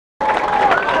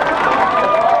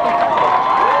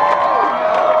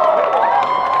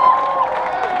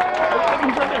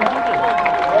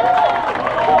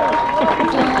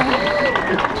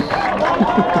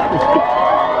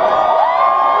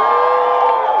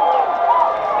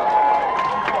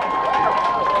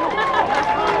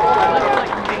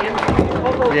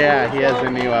Yeah, he has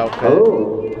a new outfit.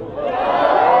 Oh.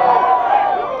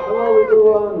 Hello,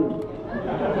 everyone.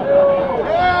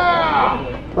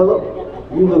 Hello.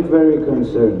 You look very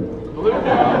concerned.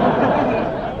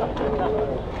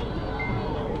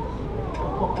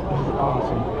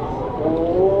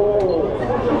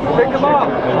 Pick him up.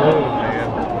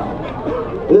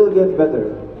 It'll get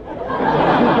better.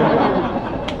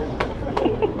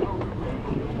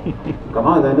 Come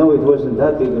on, I know it wasn't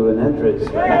that big of an entrance.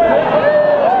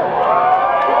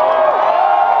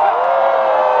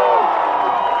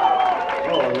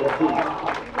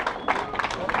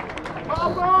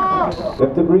 You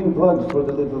have to bring plugs for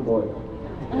the little boy.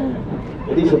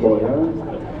 It is a boy,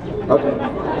 huh? Okay.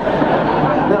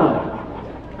 Now,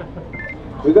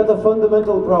 we got a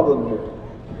fundamental problem here.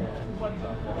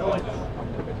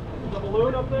 The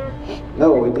balloon up there?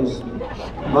 No, it is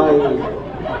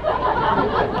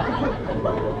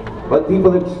what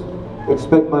people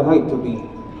expect my height to be.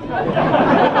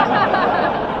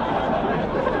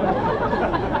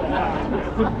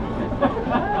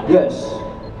 Yes,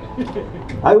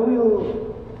 I will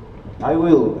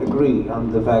agree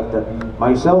on the fact that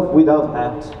myself without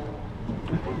hat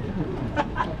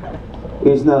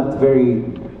is not very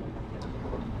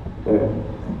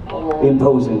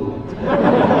imposing.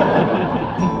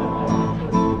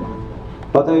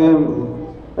 But I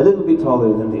am a little bit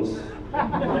taller than this.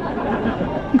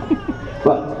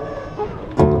 But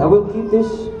I will keep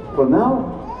this for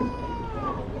now.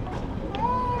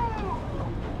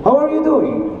 How are you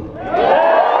doing?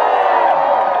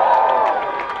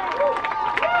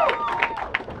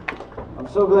 I'm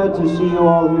so glad to see you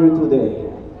all here today.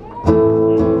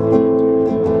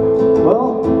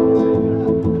 Well,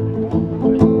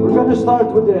 we're gonna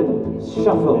start with a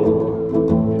shuffle.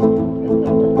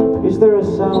 Is there a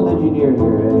sound engineer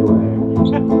here anywhere?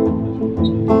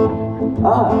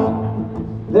 Ah,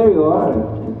 there you are.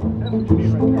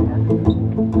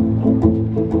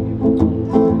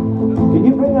 Can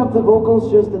you bring up the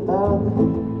vocals just a tad?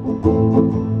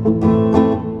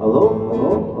 Hello,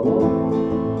 hello, hello?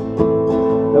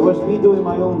 That was me doing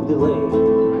my own delay.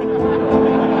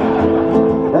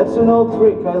 That's an old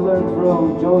trick I learned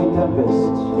from Joey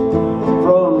Tempest,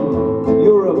 from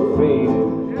Europe fame.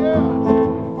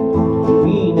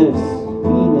 Venus.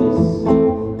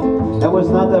 That was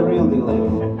not a real delay.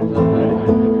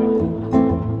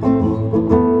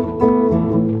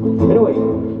 Anyway,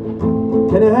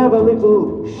 can I have a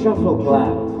little shuffle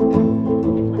clap?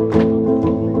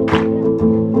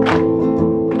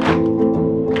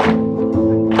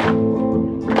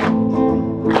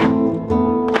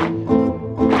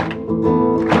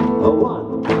 A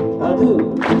 1, a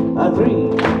 2, a 3,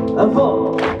 a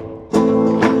 4.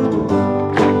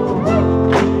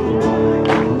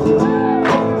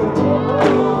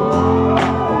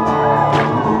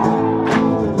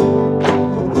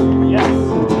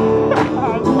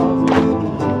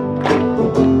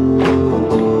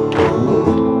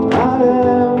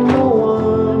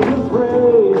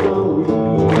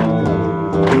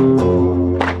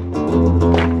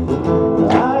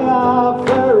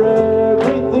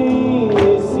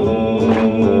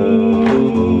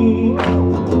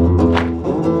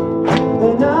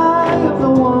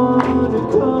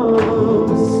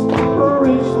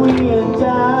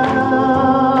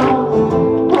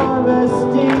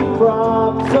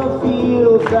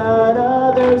 That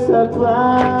others have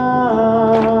plowed.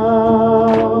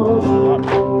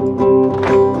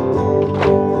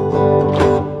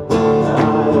 I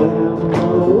am the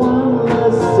one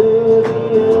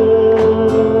Lascivious.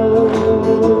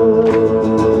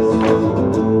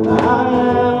 I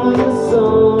am the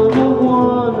son of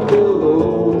one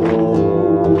below.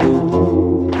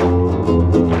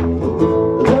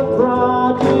 The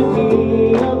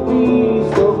prodigy of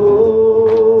beast of woe.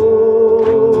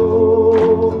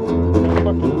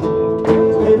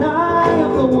 And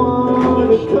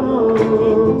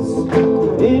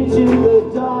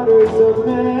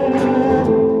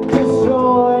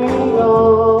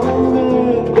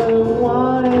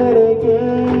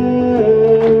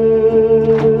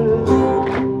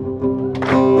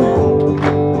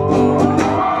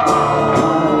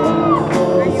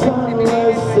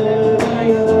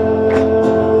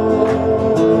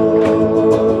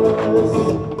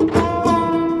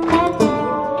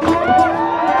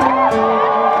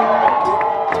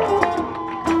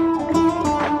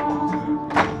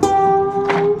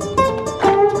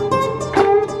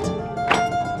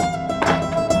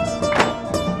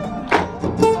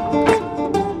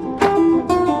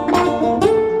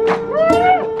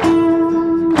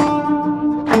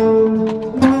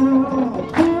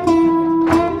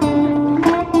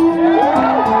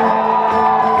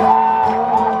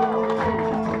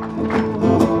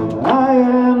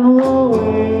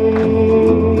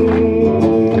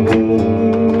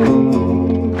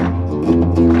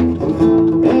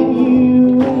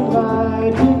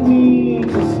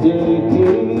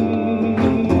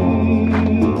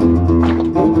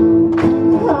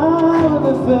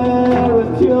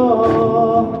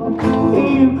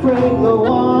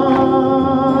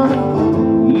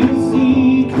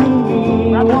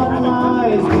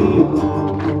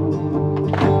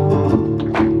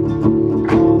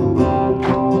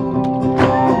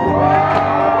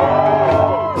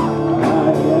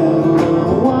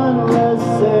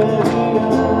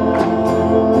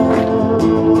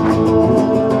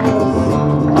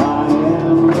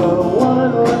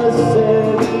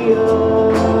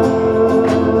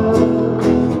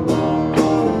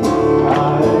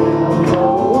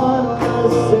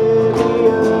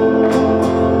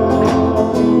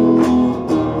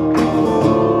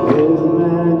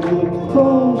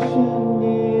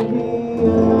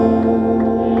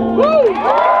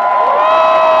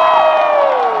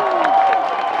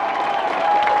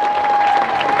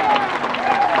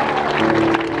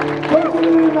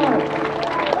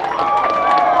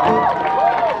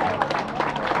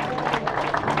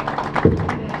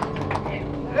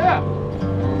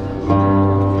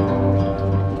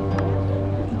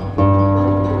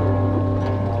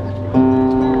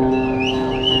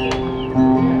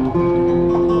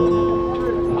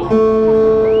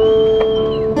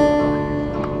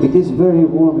very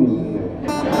warm in here.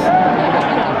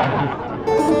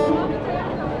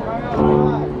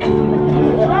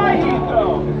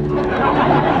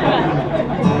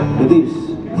 It is.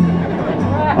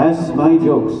 As my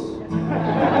jokes.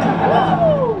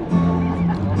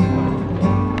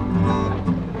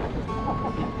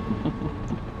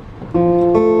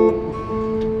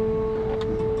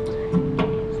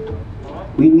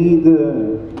 We need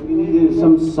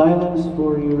some silence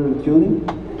for your tuning.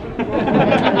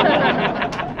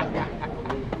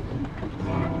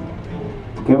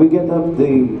 Can we get up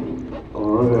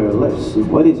or let's see,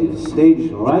 what is it?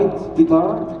 Stage right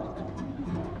guitar?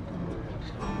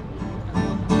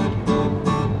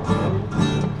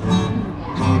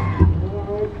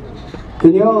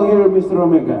 Can you all hear Mr.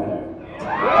 Omega?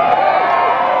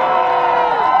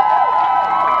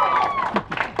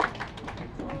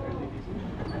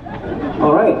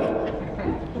 All right.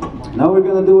 Now we're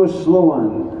gonna do a slow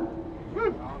one.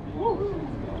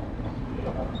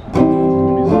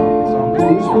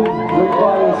 This will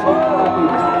require some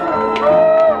clapping.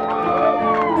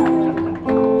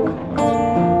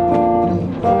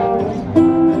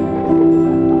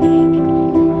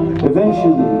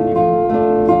 Eventually,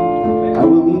 I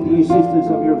will need the assistance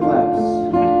of your claps.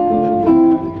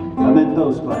 I meant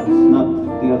those claps, not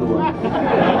the other ones.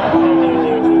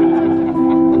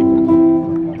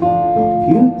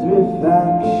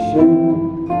 Putrefaction,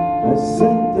 a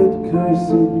scented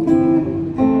cursed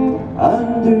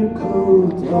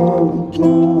undercoat of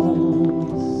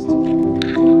dust.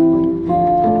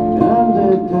 From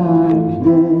the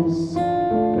darkness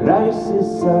rises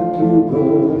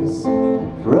succubus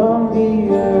from the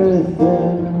earth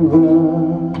and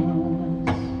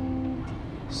runs.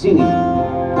 Singing.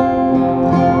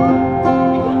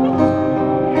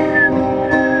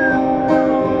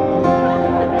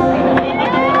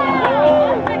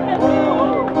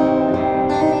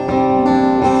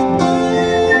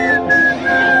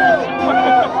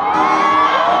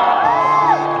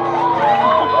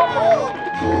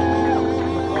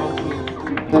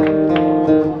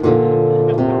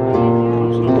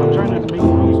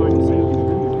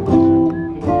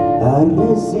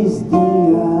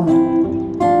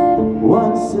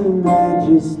 Once a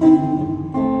majesty,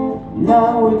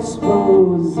 now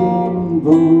exposing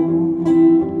bone.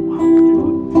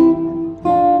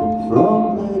 From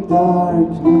the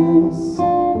darkness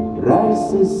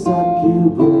rises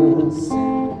succubus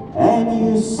and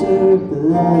usurp the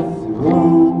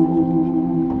throne.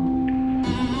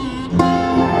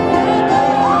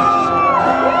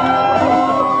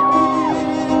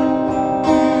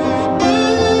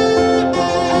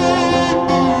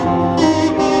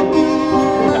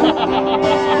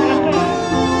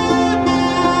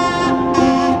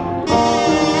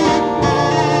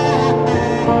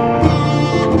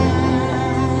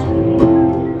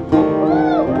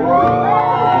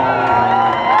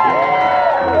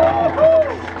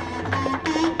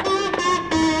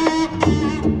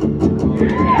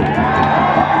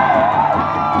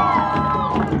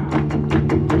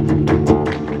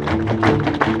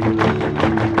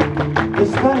 The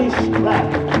Spanish clap.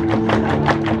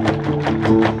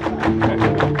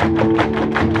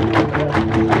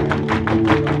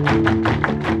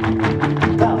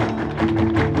 Now,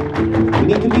 we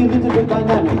need to be a little bit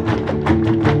dynamic.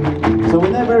 So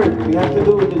whenever we have to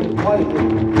do it quietly.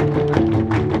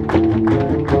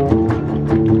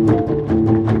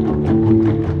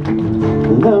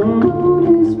 The moon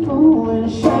is full and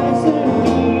shines an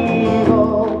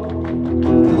evil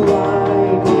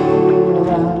light.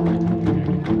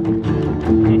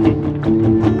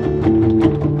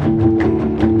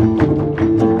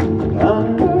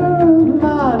 Under a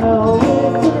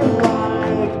monolithic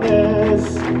likeness,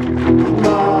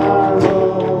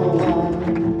 marvel one.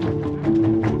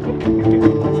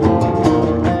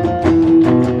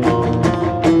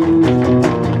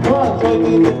 Well, join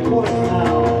me in the chorus now.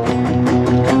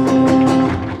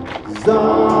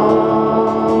 Zombie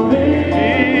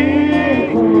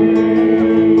queen,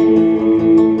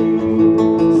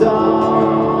 zombie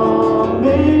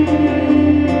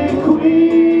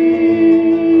queen,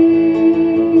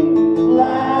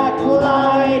 black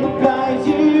light guides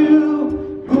you,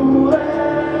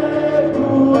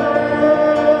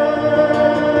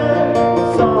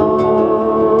 zombie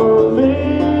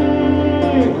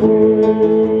queen,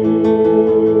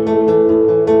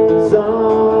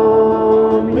 zombie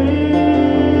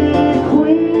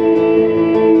queen,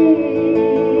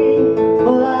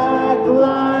 black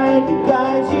light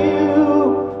guides you,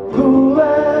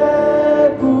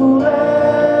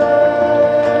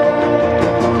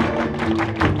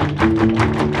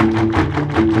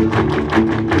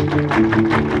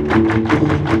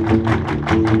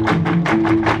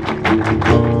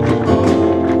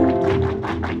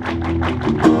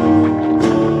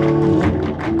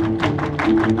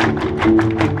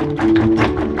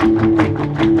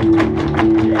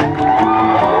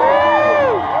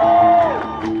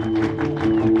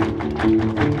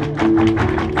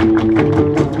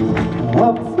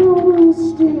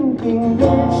 thinking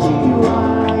that she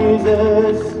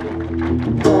rises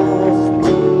past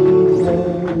me.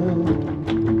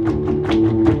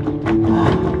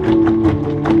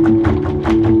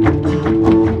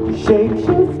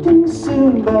 Shape-shifting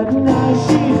soon, but now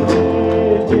she's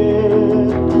rigid,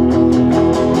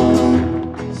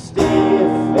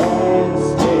 stiff and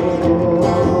still.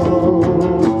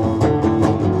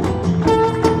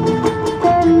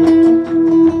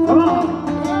 Come on!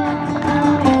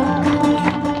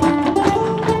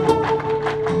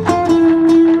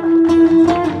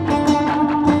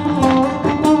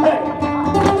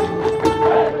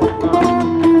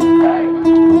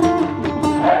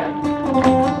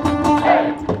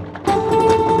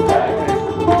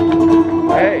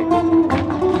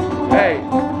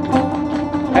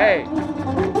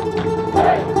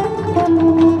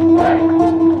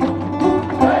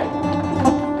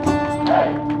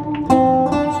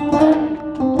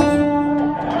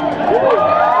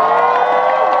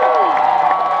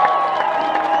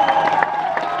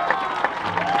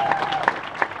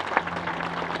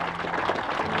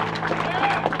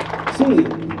 See.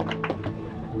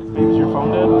 Is your phone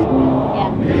dead?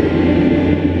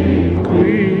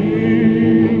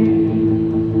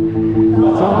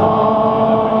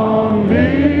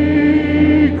 Zombie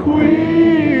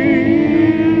queen.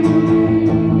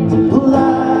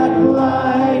 Black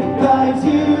light guides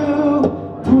you.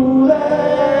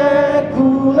 Cool-it,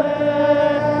 cool-it.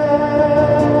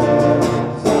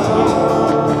 Zombie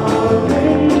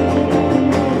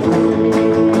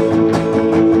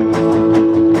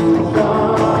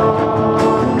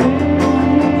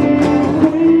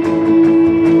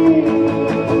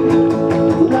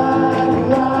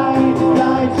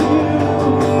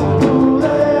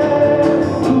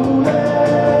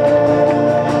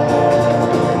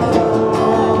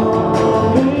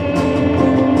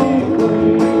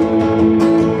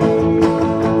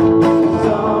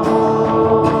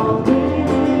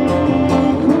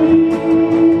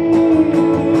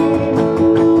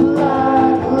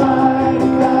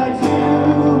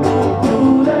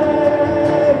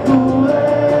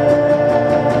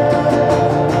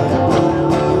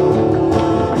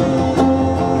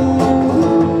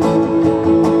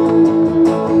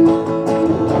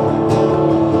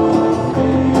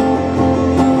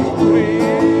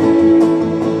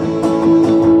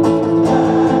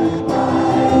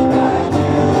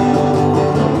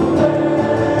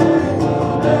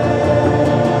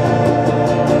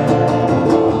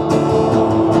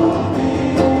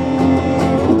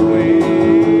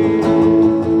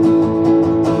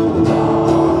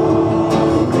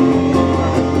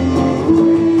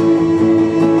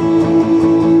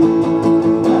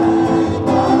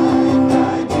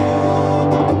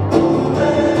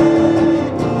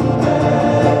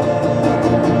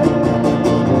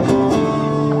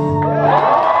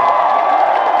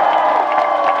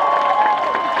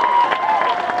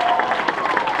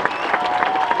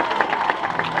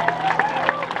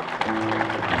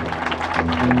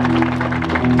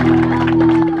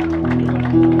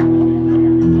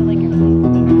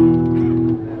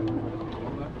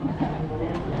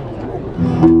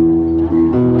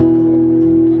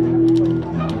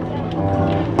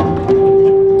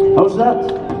How's that?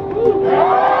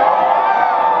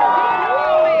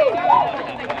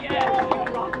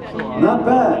 Not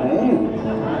bad, eh?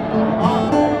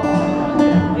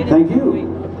 Thank you.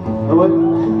 Oh, what?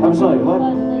 I'm sorry, what?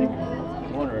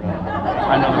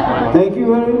 Thank you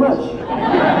very much.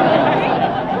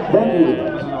 Thank you.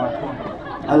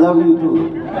 I love you too.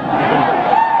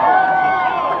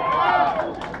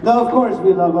 No, of course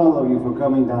we love all of you for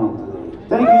coming down today.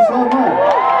 Thank you so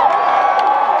much.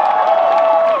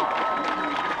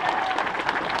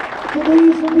 Today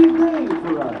is a big day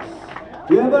for us.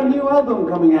 We have our new album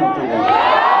coming out today.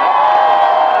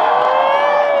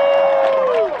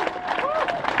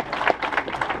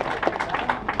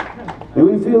 And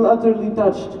we feel utterly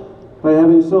touched by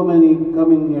having so many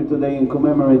come in here today and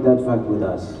commemorate that fact with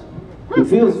us. It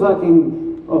feels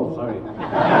fucking... oh, sorry.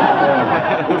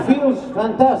 It feels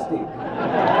fantastic.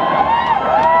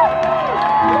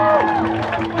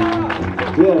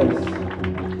 Yes.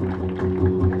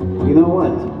 You know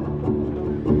what?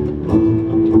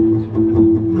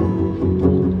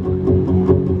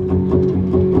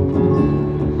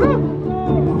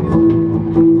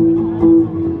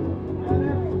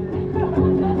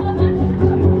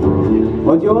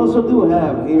 What you also do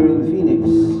have here in Phoenix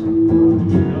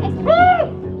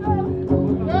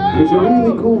is a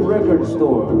really cool record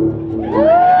store.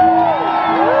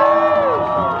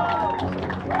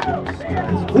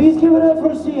 Please give it up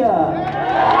for Zia.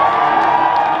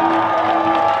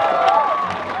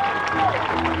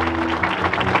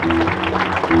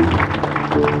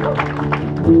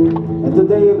 And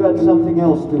today you got something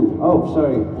else too. Oh,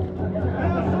 sorry.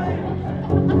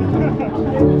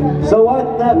 So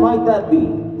what that might that be?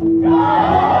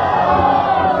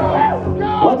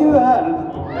 What do you have?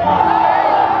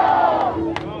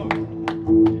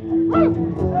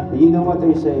 You know what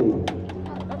they say?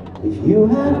 If you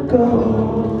have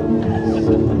gold,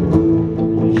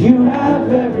 you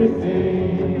have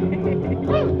everything.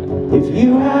 If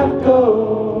you have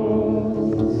gold,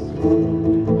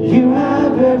 you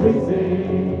have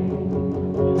everything.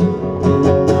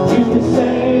 You can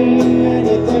say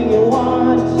anything you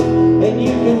want, and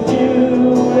you can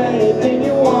do anything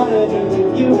you want to do.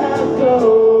 If you have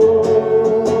gold,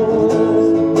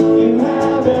 you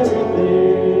have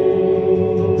everything.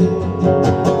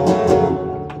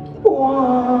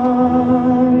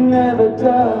 One never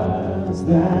does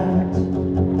that.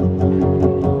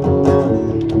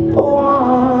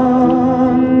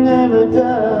 One never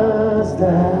does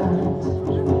that.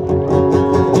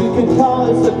 You can call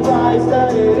it surprise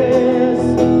that it is,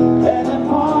 and a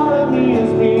part of me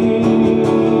is me.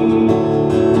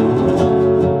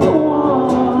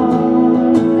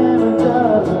 One never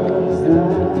does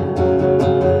that.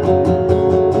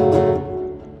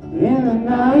 In the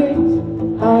night,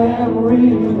 I am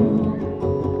real.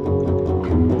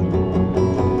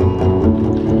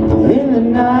 In the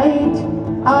night,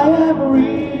 I am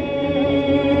real.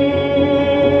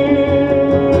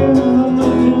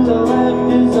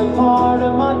 Part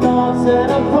of my thoughts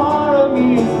and a part of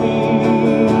me is me.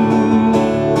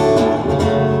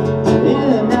 In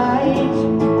the night,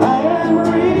 I am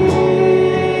real.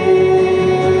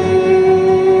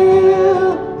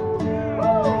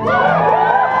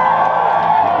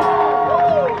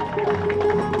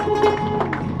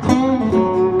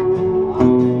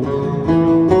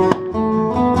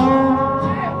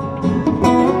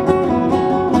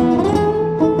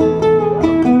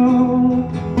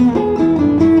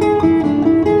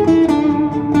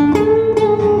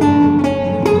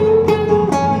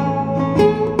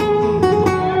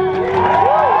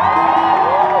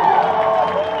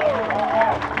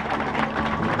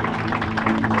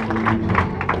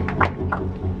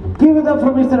 Give it up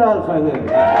for Mr. Alpha here.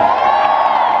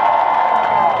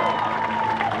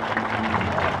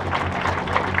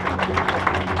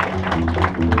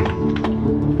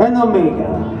 And Omega.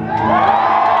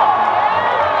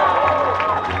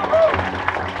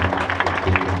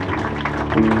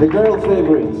 The girl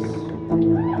favorites.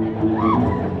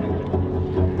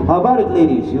 How about it,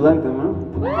 ladies? You like them, huh?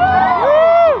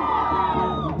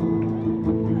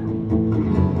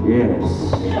 Yes.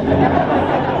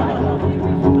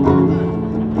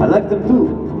 I like them too.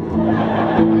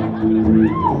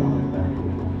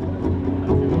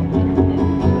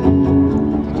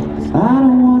 I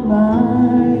don't want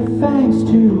my fangs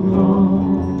too long.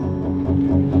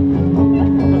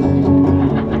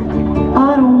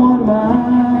 I don't want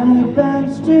my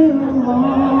bangs too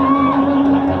long.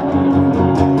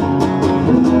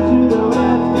 To the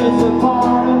left is a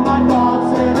part of my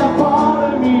thoughts and a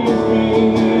part of me is me.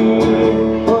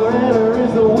 Wherever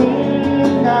is the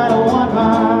wind, I don't want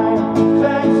my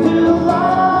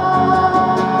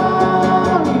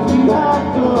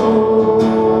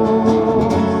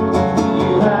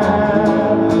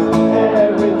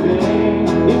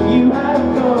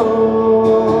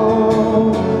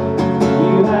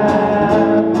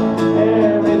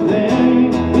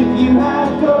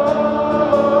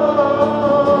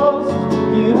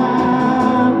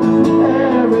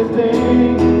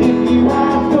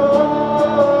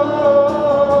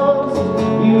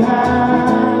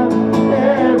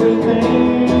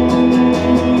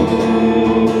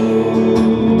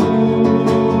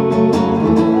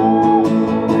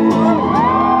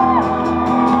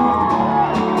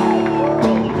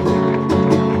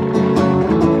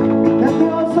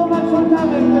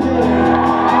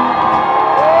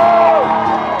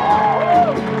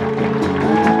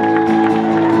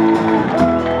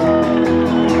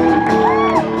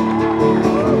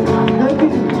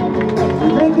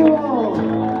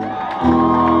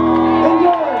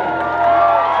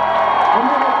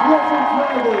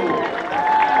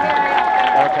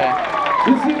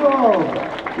to see you all,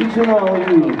 each and all of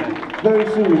you, very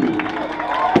soon.